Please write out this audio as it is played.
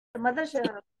mother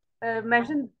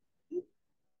mentioned,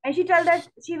 and she told that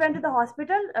she went to the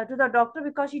hospital to the doctor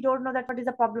because she don't know that what is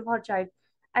the problem of her child,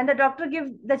 and the doctor give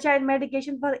the child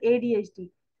medication for ADHD,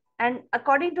 and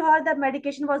according to her the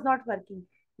medication was not working.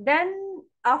 Then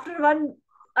after one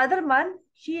other month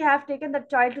she have taken the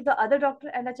child to the other doctor,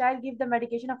 and the child give the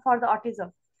medication for the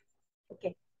autism.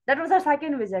 Okay, that was her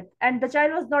second visit, and the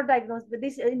child was not diagnosed with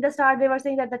this. In the start, they were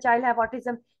saying that the child have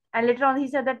autism, and later on, he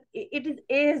said that it is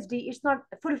ASD. It's not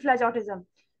full-fledged autism.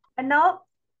 And now,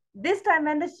 this time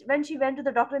when she went to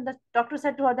the doctor, and the doctor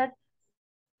said to her that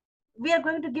we are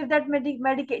going to give that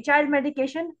child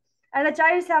medication, and the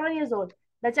child is 7 years old.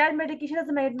 The child medication is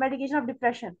a medication of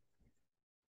depression.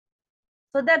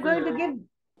 So they're going to give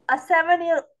a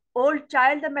 7-year-old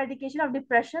child the medication of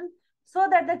depression so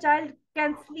that the child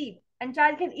can sleep and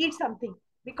child can eat something,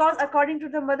 because according to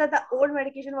the mother the old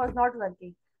medication was not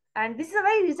working. And this is a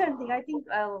very recent thing. I think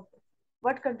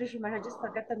what country she might, I just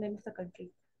forget the name of the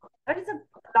country. That is a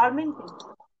alarming thing,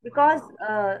 because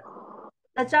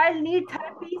the child needs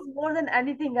therapies more than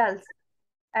anything else.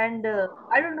 And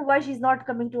I don't know why she's not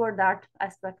coming toward that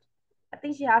aspect. I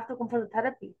think she have to come for the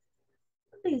therapy.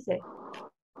 What do you say?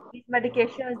 These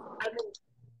medications, I mean,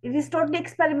 it is totally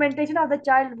experimentation of the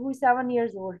child who is 7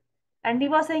 years old. And he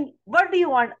was saying, what do you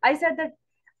want? I said that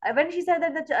when she said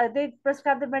that they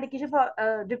prescribed the medication for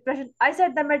depression, I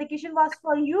said the medication was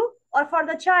for you or for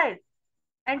the child.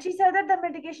 And she said that the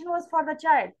medication was for the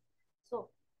child. So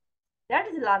that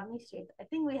is alarming state. I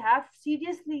think we have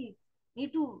seriously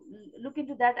need to look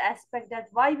into that aspect, that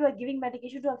why we are giving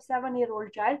medication to a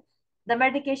 7-year-old child, the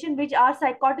medication which are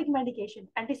psychotic medication,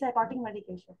 antipsychotic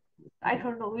medication. I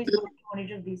don't know who is going to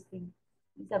monitor these things.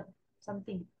 These are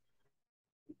something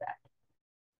bad.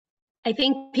 I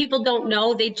think people don't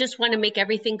know. They just want to make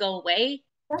everything go away.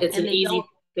 It's an easy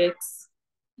fix.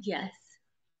 Yes.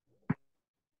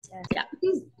 Yes. Yeah.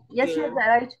 Yes, you're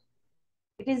right.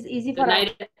 It is easy for us.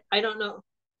 I don't know.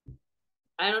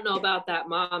 I don't know about that,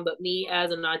 Mom, but me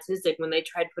as an autistic, when they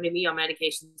tried putting me on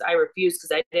medications, I refused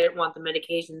because I didn't want the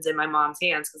medications in my mom's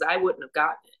hands, because I wouldn't have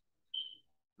gotten it.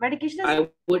 Medication is, I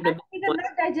wouldn't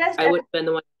have been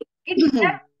the one.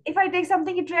 If I take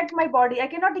something, it reacts my body. I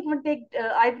cannot even take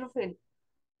ibuprofen.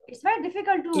 It's very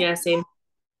difficult to. Yeah, same.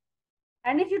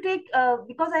 And if you take,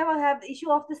 because I have the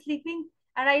issue of the sleeping,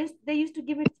 and they used to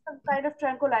give me some kind of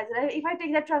tranquilizer. If I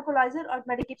take that tranquilizer or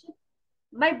medication,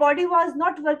 my body was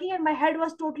not working and my head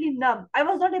was totally numb. I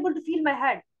was not able to feel my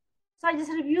head. So I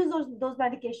just refused those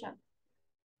medications.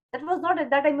 That was not at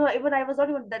that time, even I was not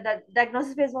even, the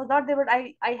diagnosis phase was not there, but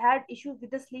I had issues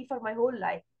with the sleep for my whole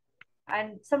life.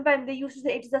 And sometimes they used to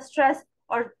say it is a stress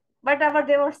or whatever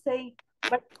they were saying.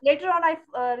 But later on,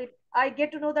 I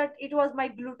get to know that it was my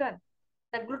gluten.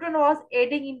 The gluten was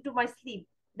aiding into my sleep.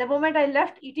 The moment I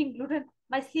left eating gluten,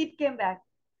 my sleep came back.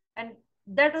 And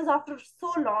that was after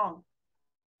so long.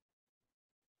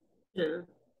 Yeah.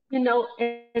 You know,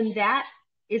 and that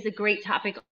is a great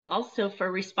topic also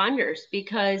for responders,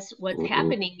 because what's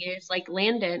happening is, like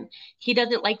Landon, he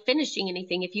doesn't like finishing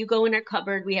anything. If you go in our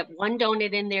cupboard, we have one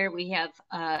donut in there. We have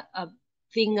a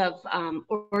thing of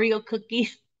Oreo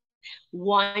cookies,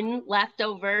 one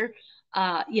leftover.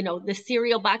 You know, the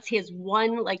cereal box, he has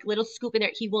one like little scoop in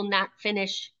there. He will not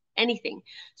finish anything.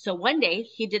 So one day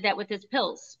he did that with his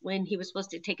pills. When he was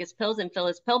supposed to take his pills and fill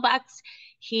his pill box,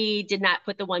 he did not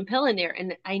put the one pill in there.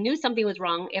 And I knew something was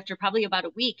wrong after probably about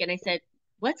a week. And I said,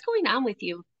 what's going on with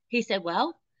you? He said,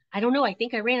 well, I don't know. I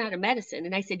think I ran out of medicine.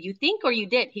 And I said, you think or you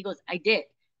did? He goes, I did.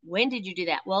 When did you do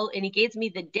that? Well, and he gave me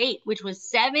the date, which was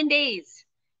 7 days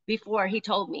before he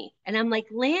told me. And I'm like,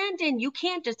 Landon, you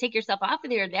can't just take yourself off of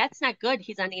there. That's not good.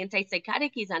 He's on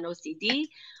antipsychotic. He's on OCD,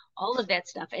 all of that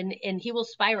stuff. And he will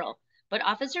spiral. But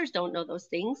officers don't know those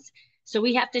things. So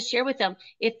we have to share with them,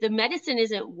 if the medicine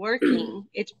isn't working,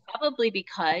 it's probably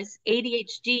because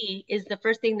ADHD is the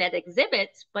first thing that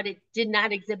exhibits, but it did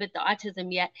not exhibit the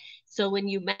autism yet. So when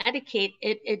you medicate,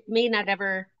 it may not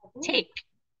ever take.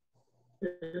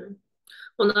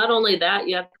 Well, not only that,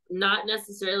 you have, not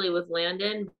necessarily with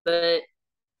Landon, but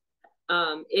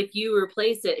if you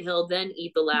replace it, he'll then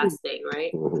eat the last thing,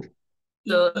 right?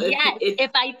 So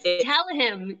if I tell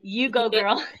him, you go,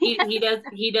 girl.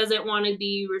 he doesn't want to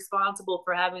be responsible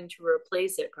for having to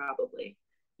replace it, probably.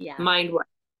 Yeah. Mind-wise.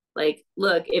 Like,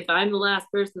 look, if I'm the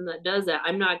last person that does that,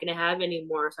 I'm not going to have any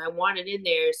more. So I want it in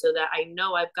there so that I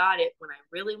know I've got it when I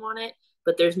really want it,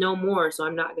 but there's no more. So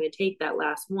I'm not going to take that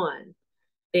last one.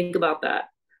 Think about that.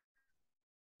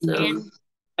 So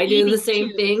I do the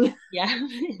same thing. Yeah.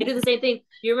 I do the same thing.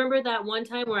 You remember that one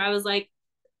time where I was like,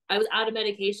 I was out of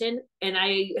medication and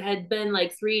I had been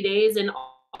like 3 days and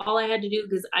all I had to do,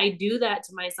 because I do that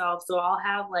to myself. So I'll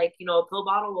have like, you know, a pill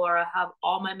bottle, or I'll have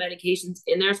all my medications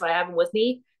in there. So I have them with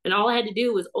me. And all I had to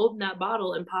do was open that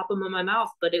bottle and pop them in my mouth.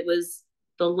 But it was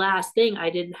the last thing I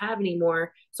didn't have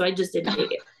anymore. So I just didn't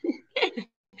take it.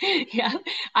 Yeah,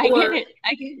 I get it.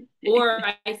 I get it. Or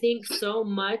I think so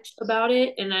much about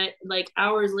it. And I like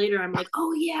hours later, I'm like,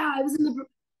 oh yeah,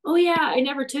 oh yeah, I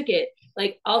never took it.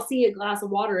 Like I'll see a glass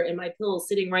of water and my pill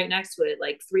sitting right next to it.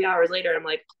 Like 3 hours later, I'm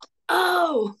like,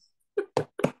 oh.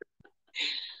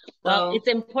 Well, it's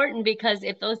important, because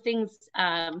if those things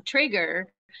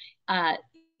trigger,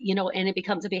 you know, and it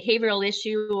becomes a behavioral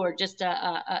issue or just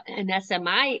an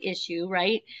SMI issue,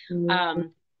 right? Mm-hmm.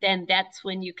 Then that's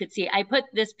when you could see. I put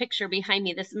this picture behind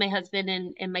me. This is my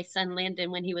husband and my son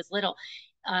Landon when he was little.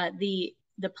 The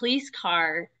police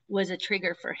car was a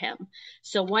trigger for him.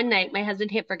 So one night my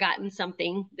husband had forgotten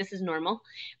something. This is normal.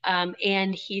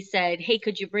 And he said, hey,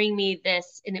 could you bring me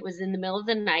this? And it was in the middle of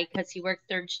the night because he worked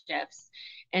third shifts.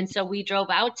 And so we drove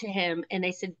out to him and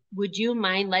I said, would you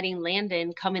mind letting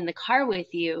Landon come in the car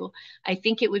with you? I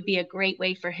think it would be a great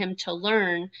way for him to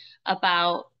learn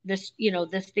about this, you know,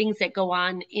 the things that go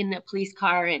on in a police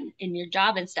car and in your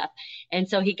job and stuff. And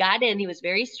so he got in, he was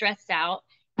very stressed out.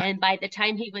 And by the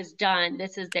time he was done,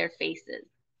 this is their faces.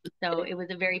 So it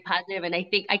was a very positive, and I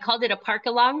think I called it a park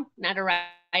along, not a ride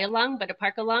along, but a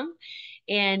park along.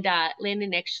 And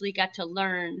Landon actually got to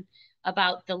learn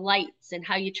about the lights and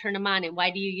how you turn them on and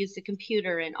why do you use the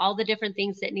computer and all the different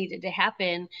things that needed to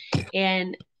happen.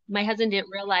 And my husband didn't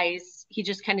realize, he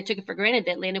just kind of took it for granted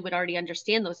that Landon would already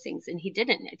understand those things, and he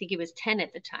didn't. I think he was 10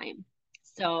 at the time.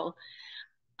 So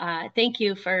thank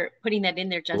you for putting that in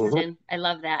there, Justin. I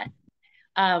love that.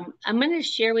 I'm going to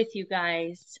share with you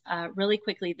guys really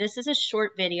quickly. This is a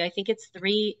short video. I think it's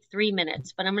three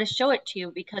minutes, but I'm going to show it to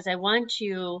you because I want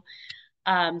you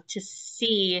to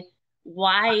see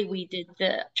why we did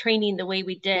the training the way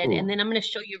we did. And then I'm going to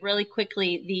show you really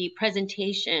quickly the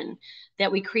presentation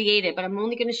that we created, but I'm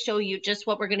only going to show you just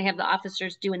what we're going to have the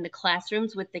officers do in the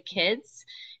classrooms with the kids.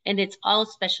 And it's all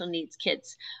special needs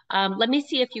kids. Let me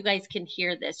see if you guys can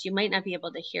hear this. You might not be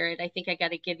able to hear it. I think I got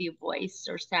to give you voice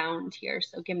or sound here.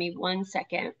 So give me 1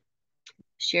 second.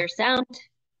 Share sound.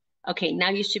 Okay, now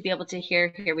you should be able to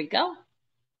hear. Here we go.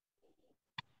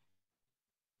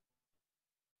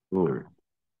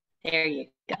 There you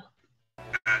go.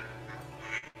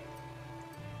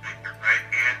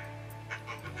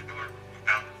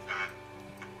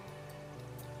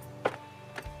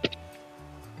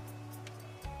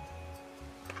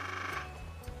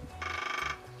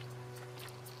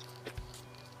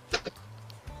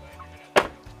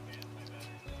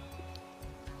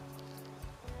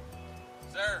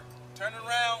 Sir, turn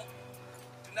around.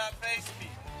 Do not face me.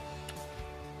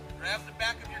 Grab the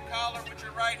back of your collar with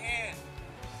your right hand.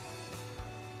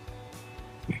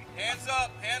 Hands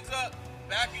up, hands up.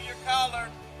 Back of your collar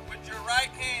with your right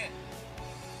hand.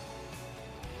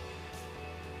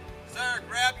 Sir,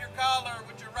 grab your collar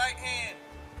with your right hand.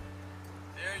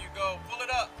 There you go. Pull it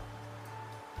up.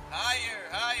 Higher,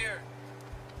 higher.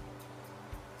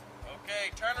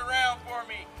 Okay, turn around for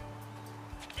me.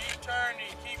 Keep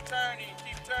turning, keep turning,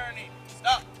 keep turning.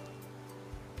 Stop.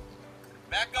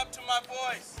 Back up to my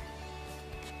voice.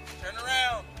 Turn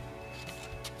around.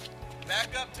 Back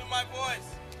up to my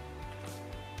voice.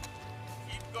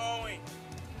 Keep going.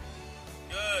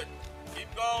 Good.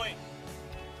 Keep going.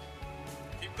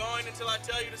 Keep going until I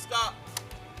tell you to stop.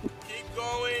 Keep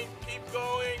going, keep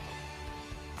going.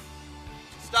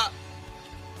 Stop.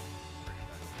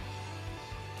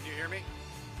 Can you hear me?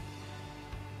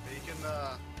 Yeah, you can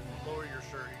lower your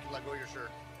shirt. You can let go of your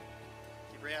shirt.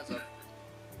 Keep your hands up.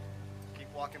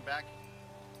 Keep walking back.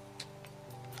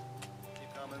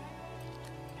 Keep coming.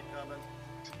 Keep coming.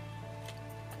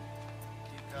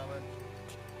 Keep coming.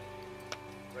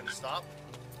 Ready to stop?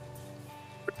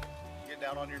 Get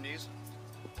down on your knees.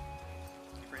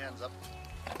 Keep your hands up.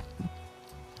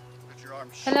 Put your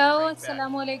arms Hello, straight back.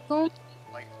 Assalamu alaikum.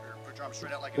 Like, or put your arms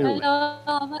straight out like an airplane. Hello,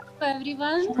 how are you,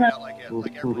 everyone? Straight out like airplane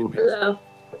wings. Hello.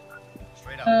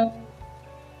 Straight out. Yeah.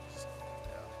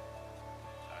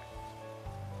 Alright.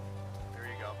 There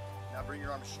you go. Now bring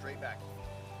your arms straight back.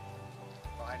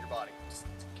 Behind your body.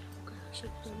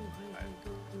 Alright.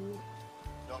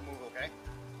 Don't move, okay?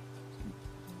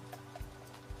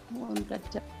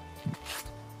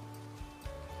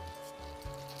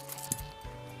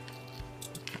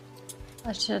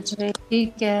 अच्छा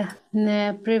ठीक है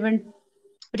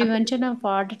prevention of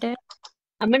heart attack.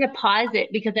 I'm going to pause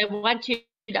it because I want you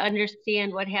to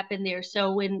understand what happened there.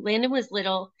 So when Landon was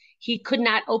little, he could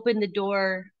not open the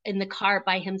door in the car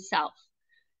by himself.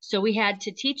 So we had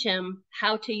to teach him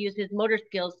how to use his motor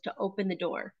skills to open the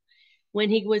door. when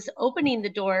he was opening the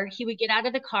door, he would get out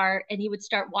of the car and he would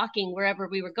start walking wherever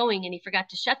we were going, and he forgot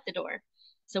to shut the door.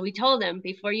 So we told him,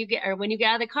 before you get, or when you get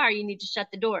out of the car, you need to shut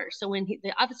the door. So when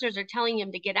the officers are telling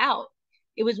him to get out,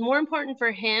 it was more important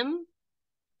for him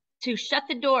to shut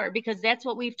the door, because that's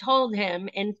what we've told him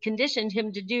and conditioned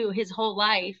him to do his whole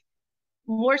life,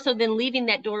 more so than leaving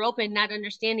that door open, not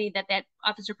understanding that that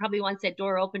officer probably wants that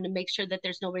door open to make sure that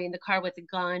there's nobody in the car with a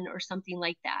gun or something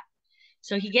like that.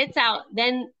 So he gets out,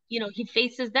 then, you know, he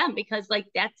faces them, because like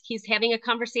he's having a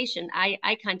conversation,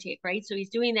 eye contact, right? So he's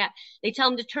doing that. They tell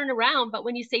him to turn around, but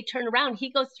when you say turn around,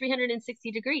 he goes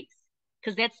 360 degrees,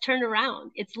 because that's turn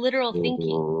around. It's literal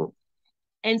thinking.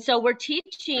 And so we're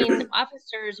teaching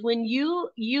officers, when you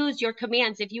use your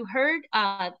commands, if you heard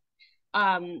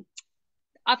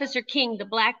Officer King, the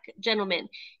black gentleman,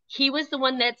 he was the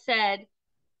one that said,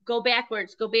 go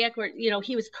backwards, go backward. You know,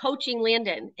 he was coaching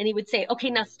Landon, and he would say, okay,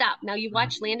 now stop. Now you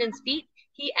watch Landon's feet.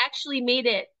 He actually made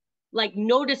it like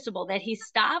noticeable that he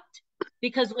stopped,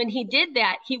 because when he did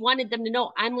that, he wanted them to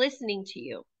know, I'm listening to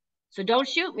you. So don't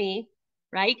shoot me,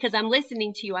 right? Because I'm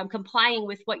listening to you. I'm complying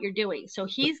with what you're doing. So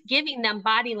he's giving them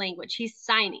body language. He's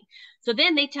signing. So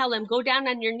then they tell him, go down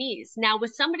on your knees. Now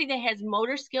with somebody that has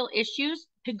motor skill issues,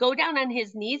 to go down on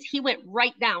his knees, he went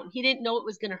right down. He didn't know it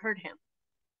was going to hurt him.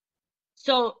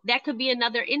 So that could be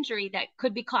another injury that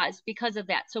could be caused because of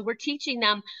that. So we're teaching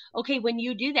them, okay, when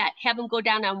you do that, have them go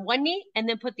down on one knee and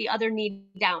then put the other knee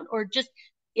down. Or just,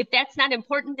 if that's not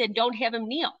important, then don't have him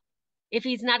kneel if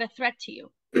he's not a threat to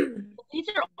you. These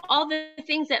are all the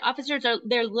things that officers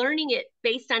they're learning it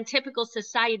based on typical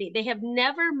society. They have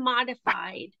never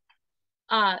modified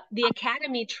the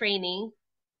academy training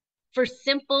for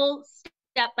simple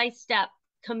step-by-step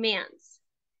commands.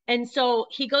 And so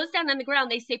he goes down on the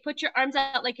ground. They say, put your arms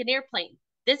out like an airplane.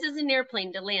 This is an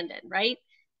airplane to Landon, right?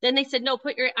 Then they said, no,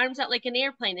 put your arms out like an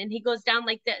airplane. And he goes down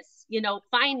like this, you know,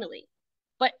 finally.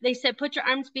 But they said, put your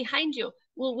arms behind you.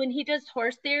 Well, when he does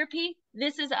horse therapy,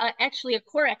 this is actually a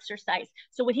core exercise.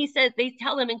 So when he says, they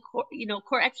tell them in core, you know,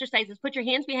 core exercises, put your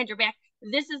hands behind your back.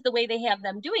 This is the way they have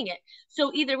them doing it.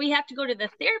 So either we have to go to the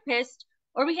therapist,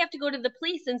 or we have to go to the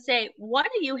police and say, one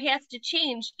of you has to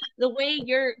change the way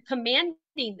you're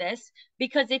commanding this,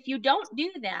 because if you don't do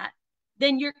that,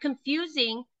 then you're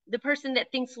confusing the person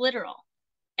that thinks literal.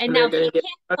 And now he can't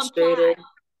comply.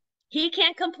 He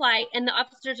can't comply, and the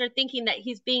officers are thinking that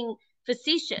he's being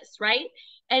facetious, right?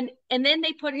 And then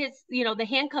they put his, you know, the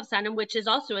handcuffs on him, which is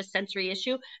also a sensory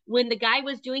issue. When the guy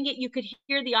was doing it, you could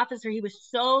hear the officer. He was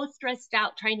so stressed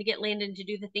out trying to get Landon to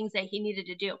do the things that he needed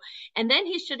to do. And then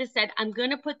he should have said, I'm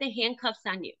going to put the handcuffs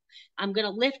on you. I'm going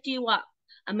to lift you up.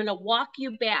 I'm going to walk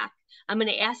you back. I'm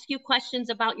going to ask you questions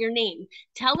about your name.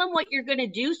 Tell him what you're going to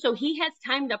do so he has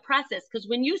time to process. Because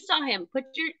when you saw him put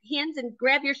your hands and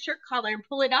grab your shirt collar and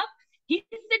pull it up, he's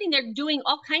sitting there doing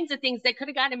all kinds of things that could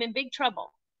have got him in big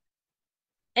trouble.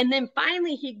 And then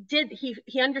finally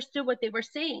he understood what they were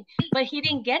saying, but he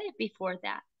didn't get it before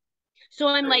that. So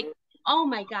I'm like, oh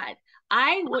my God,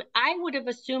 I would have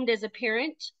assumed as a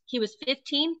parent, he was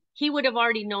 15, he would have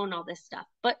already known all this stuff.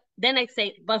 But then I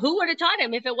say, but who would have taught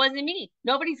him if it wasn't me?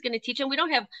 Nobody's going to teach him. We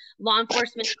don't have law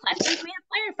enforcement in classrooms. We have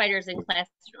firefighters in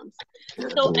classrooms.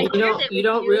 So you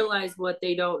don't realize what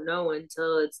they don't know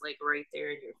until it's like right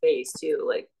there in your face too.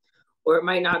 Like, or it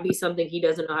might not be something he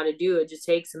doesn't know how to do. It just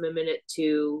takes him a minute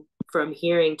from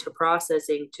hearing to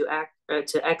processing to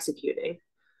executing.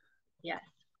 Yes.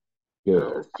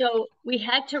 Yeah. So we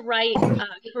had to write a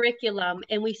curriculum,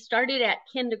 and we started at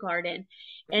kindergarten.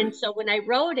 And so when I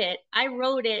wrote it,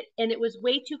 and it was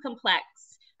way too complex.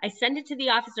 I sent it to the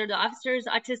officer. The officer is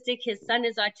autistic. His son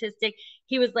is autistic.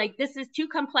 He was like, this is too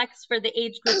complex for the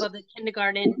age group of the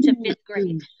kindergarten to 5th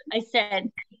grade. I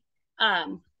said,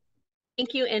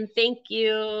 thank you, and thank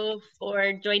you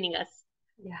for joining us.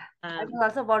 Yeah, I was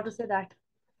also about to say that.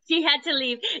 She had to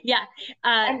leave. Yeah.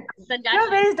 And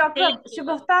where is Dr.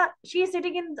 Shubhafta? She's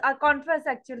sitting in a conference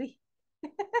actually.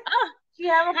 Oh, she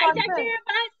have a hi, conference. Dr.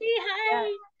 Abbasi. Hi.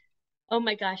 Yeah. Oh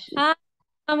my gosh. Hi.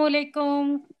 Assalamu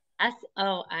alaikum.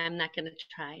 Oh, I'm not going to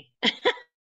try.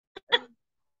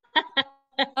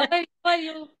 How are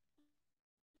you?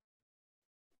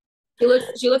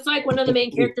 She looks like one of the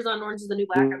main characters on Orange is the New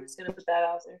Black. I'm just going to put that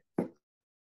out there.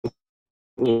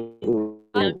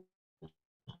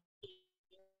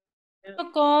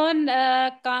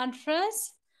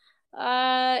 Conference.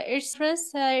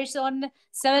 It's on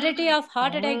severity of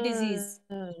heart attack disease.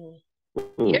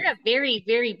 You're a very,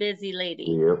 very busy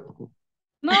lady. Yep.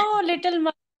 No,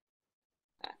 little.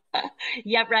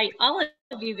 Yeah, right. All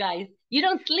of you guys. You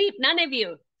don't sleep. None of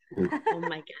you. Oh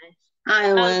my gosh.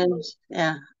 I was.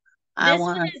 Yeah.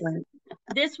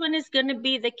 This one is going to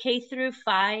be the K through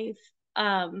 5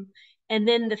 And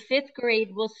then the 5th grade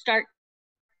will start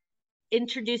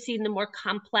introducing the more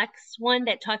complex one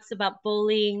that talks about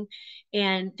bullying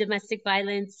and domestic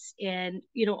violence and,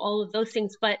 you know, all of those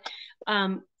things. But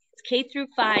it's K through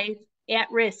 5 at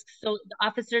risk. So the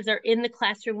officers are in the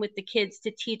classroom with the kids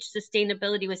to teach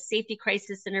sustainability with safety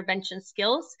crisis intervention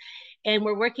skills. And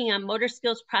we're working on motor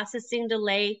skills processing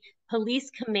delay, police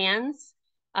commands,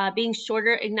 being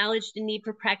shorter, acknowledge the need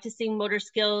for practicing motor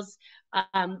skills,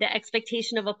 the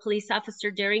expectation of a police officer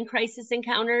during crisis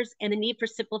encounters, and the need for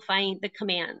simplifying the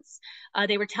commands.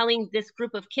 They were telling this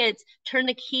group of kids, turn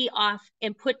the key off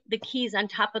and put the keys on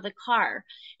top of the car.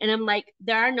 And I'm like,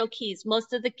 there are no keys.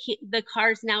 Most of the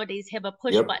cars nowadays have a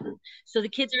push button. So the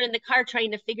kids are in the car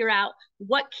trying to figure out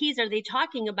what keys are they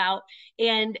talking about.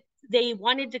 And they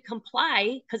wanted to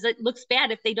comply because it looks bad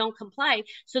if they don't comply.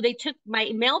 So they took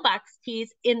my mailbox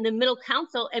keys in the middle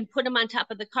console and put them on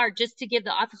top of the car just to give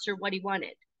the officer what he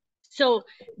wanted. So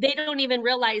they don't even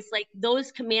realize like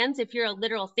those commands, if you're a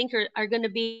literal thinker, are going to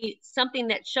be something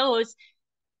that shows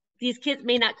these kids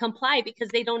may not comply because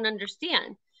they don't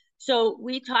understand. So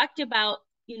we talked about,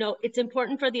 you know, it's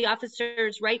important for the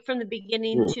officers right from the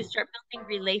beginning to start building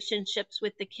relationships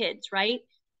with the kids, right?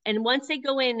 And once they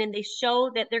go in and they show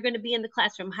that they're going to be in the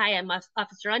classroom, hi, I'm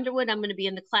Officer Underwood. I'm going to be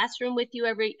in the classroom with you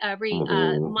every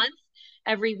month,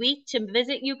 every week to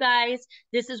visit you guys.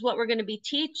 This is what we're going to be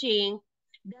teaching.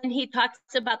 Then he talks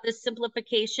about the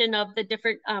simplification of the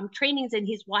different trainings, and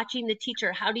he's watching the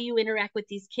teacher. How do you interact with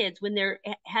these kids when they're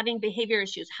having behavior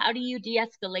issues? How do you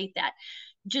de-escalate that?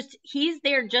 Just he's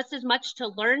there just as much to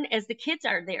learn as the kids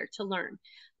are there to learn.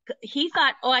 He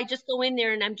thought, oh, I just go in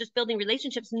there and I'm just building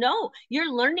relationships. No,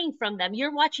 you're learning from them.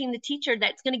 You're watching the teacher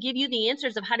that's going to give you the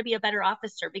answers of how to be a better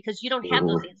officer because you don't have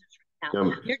those answers right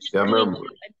now. You're just doing what you've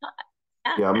been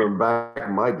taught. Yeah, I remember back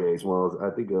in my days when I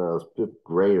think I was 5th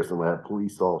grade or something, I had a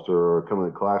police officer come in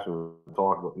the classroom and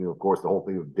talk about, you know, of course, the whole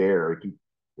thing of DARE,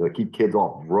 keep kids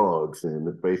off drugs. And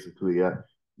it basically, that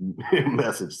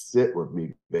message sit with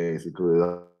me, basically,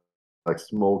 like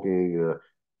smoking,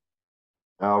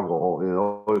 alcohol, and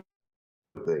all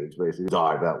things basically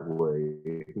die that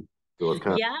way. So it's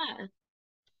kind of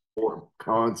important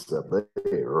concept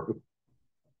there.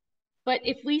 But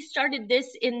if we started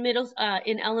this in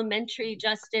in elementary,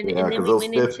 Justin, and then we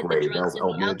went into the drugs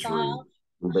and the alcohol,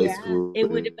 it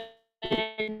would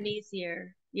have been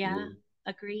easier.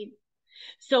 Agreed.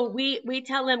 So we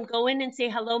tell him, go in and say,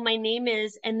 hello, my name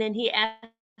is, and then he asks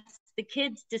the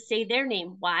kids to say their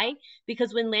name. Why?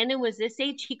 Because when Landon was this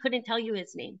age, he couldn't tell you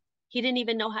his name. He didn't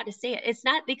even know how to say it. It's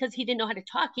not because he didn't know how to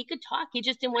talk. He could talk. He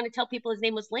just didn't want to tell people his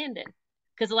name was Landon.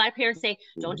 Because a lot of parents say,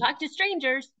 don't talk to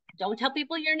strangers. Don't tell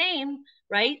people your name,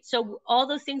 right? So all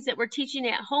those things that we're teaching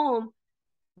at home,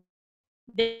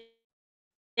 they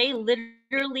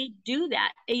literally do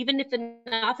that. Even if an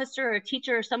officer or a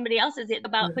teacher or somebody else is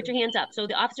about, put your hands up. So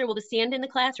the officer will just stand in the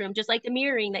classroom, just like the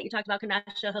mirroring that you talked about,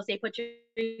 Kanasha. He'll say, put your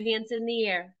hands in the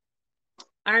air,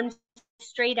 arms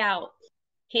straight out,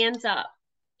 hands up,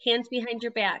 hands behind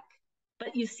your back.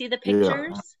 But you see the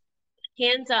pictures,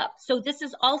 hands up. So this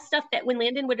is all stuff that when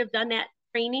Landon would have done that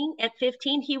training at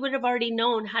 15, he would have already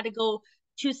known how to go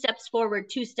 2 steps forward,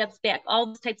 2 steps back, all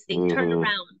those types of things. Turn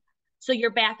around so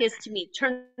your back is to me,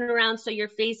 turn around so your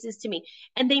face is to me.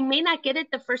 And they may not get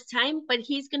it the first time, but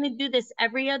he's going to do this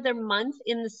every other month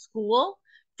in the school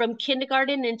from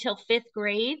kindergarten until 5th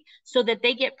grade so that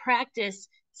they get practice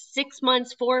 6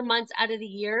 months, 4 months out of the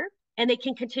year, and they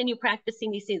can continue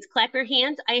practicing these things. Clap your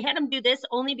hands. I had them do this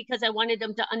only because I wanted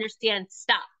them to understand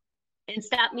stop, and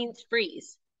stop means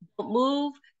freeze. Don't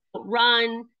move, don't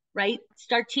run, right?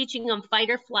 Start teaching them fight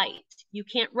or flight. You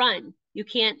can't run. You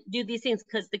can't do these things,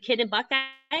 because the kid in Buckeye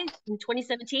in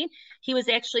 2017, he was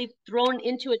actually thrown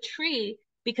into a tree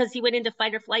because he went into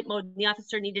fight or flight mode and the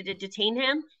officer needed to detain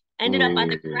him, ended up on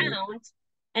the ground.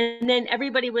 And then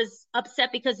everybody was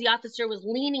upset because the officer was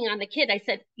leaning on the kid. I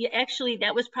said, yeah, actually,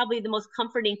 that was probably the most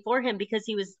comforting for him because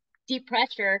he was deep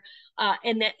pressure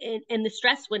and the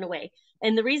stress went away.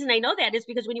 And the reason I know that is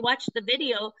because when you watch the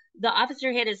video, the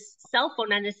officer had his cell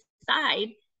phone on his side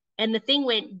and the thing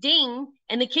went ding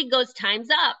and the kid goes, time's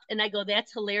up. And I go,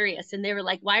 that's hilarious. And they were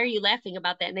like, why are you laughing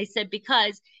about that? And I said,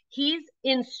 because he's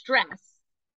in stress,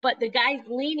 but the guy's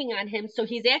leaning on him. So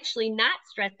he's actually not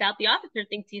stressed out. The officer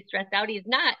thinks he's stressed out. He's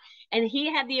not. And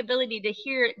he had the ability to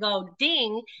hear it go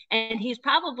ding. And he's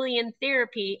probably in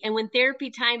therapy. And when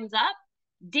therapy time's up,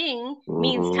 ding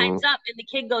means time's up. And the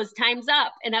kid goes, time's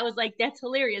up. And I was like, that's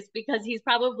hilarious because he's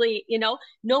probably,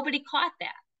 nobody caught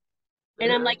that.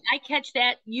 And I'm like, I catch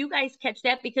that. You guys catch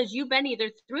that because you've been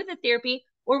either through the therapy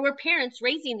or we're parents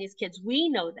raising these kids. We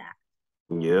know that.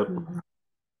 Yep.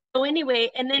 anyway,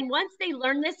 and then once they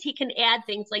learn this, he can add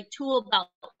things like tool belt.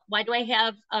 Why do I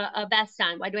have a vest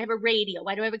on? Why do I have a radio?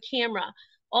 Why do I have a camera?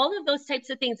 All of those types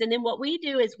of things. And then what we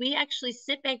do is we actually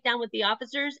sit back down with the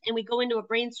officers and we go into a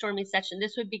brainstorming session.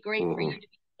 This would be great for you to be,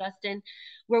 Justin,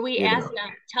 where we ask them,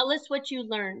 tell us what you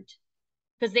learned.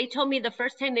 Because they told me the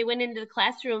first time they went into the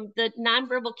classroom, the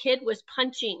nonverbal kid was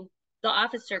punching the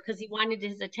officer because he wanted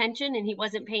his attention and he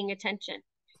wasn't paying attention.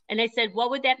 And I said,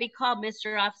 what would that be called,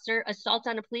 Mr. Officer? Assault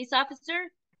on a police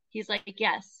officer? He's like,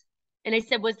 yes. And I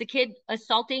said, was the kid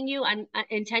assaulting you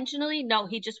intentionally? No,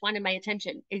 he just wanted my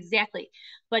attention. Exactly.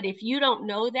 But if you don't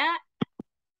know that,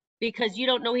 because you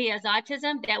don't know he has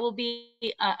autism, that will be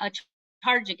a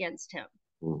charge against him.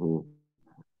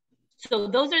 So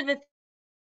those are the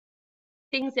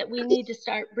things that we need to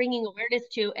start bringing awareness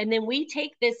to. And then we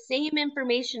take this same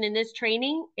information in this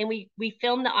training and we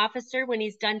film the officer when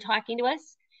he's done talking to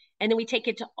us. And then we take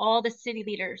it to all the city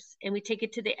leaders and we take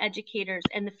it to the educators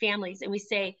and the families. And we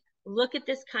say, look at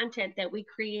this content that we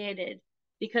created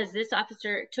because this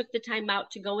officer took the time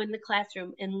out to go in the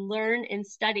classroom and learn and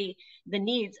study the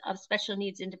needs of special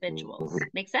needs individuals.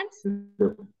 Make sense?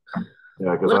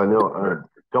 Yeah, because I know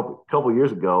a couple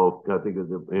years ago, I think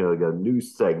they got a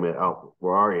news segment out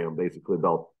where I am basically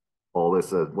about all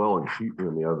this as well, and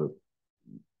shooting the other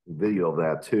video of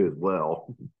that too as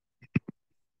well.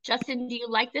 Justin, do you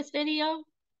like this video?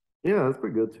 Yeah, that's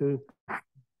pretty good too.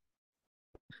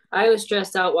 I was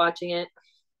stressed out watching it.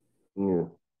 Yeah.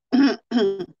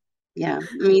 Yeah,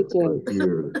 me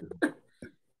too.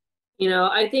 You know,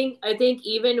 I think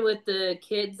even with the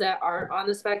kids that aren't on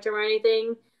the spectrum or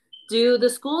anything, do the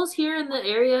schools here in the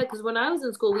area, because when I was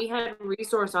in school, we had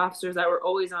resource officers that were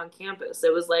always on campus.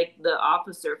 It was like the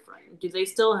officer friend. Do they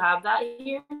still have that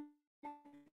here?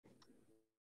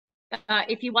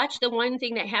 If you watch the one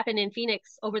thing that happened in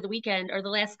Phoenix over the weekend or the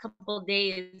last couple of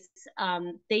days,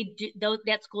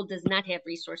 that school does not have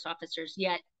resource officers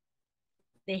yet.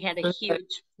 They had a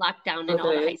huge lockdown in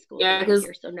all the high schools. Yeah, because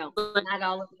so no, not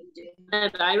all of them do.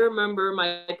 And I remember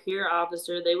my peer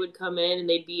officer, they would come in and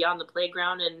they'd be on the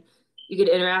playground and you could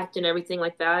interact and everything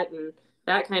like that and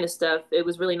that kind of stuff. It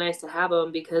was really nice to have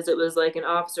them because it was like an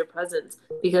officer presence.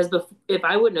 Because if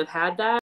I wouldn't have had that,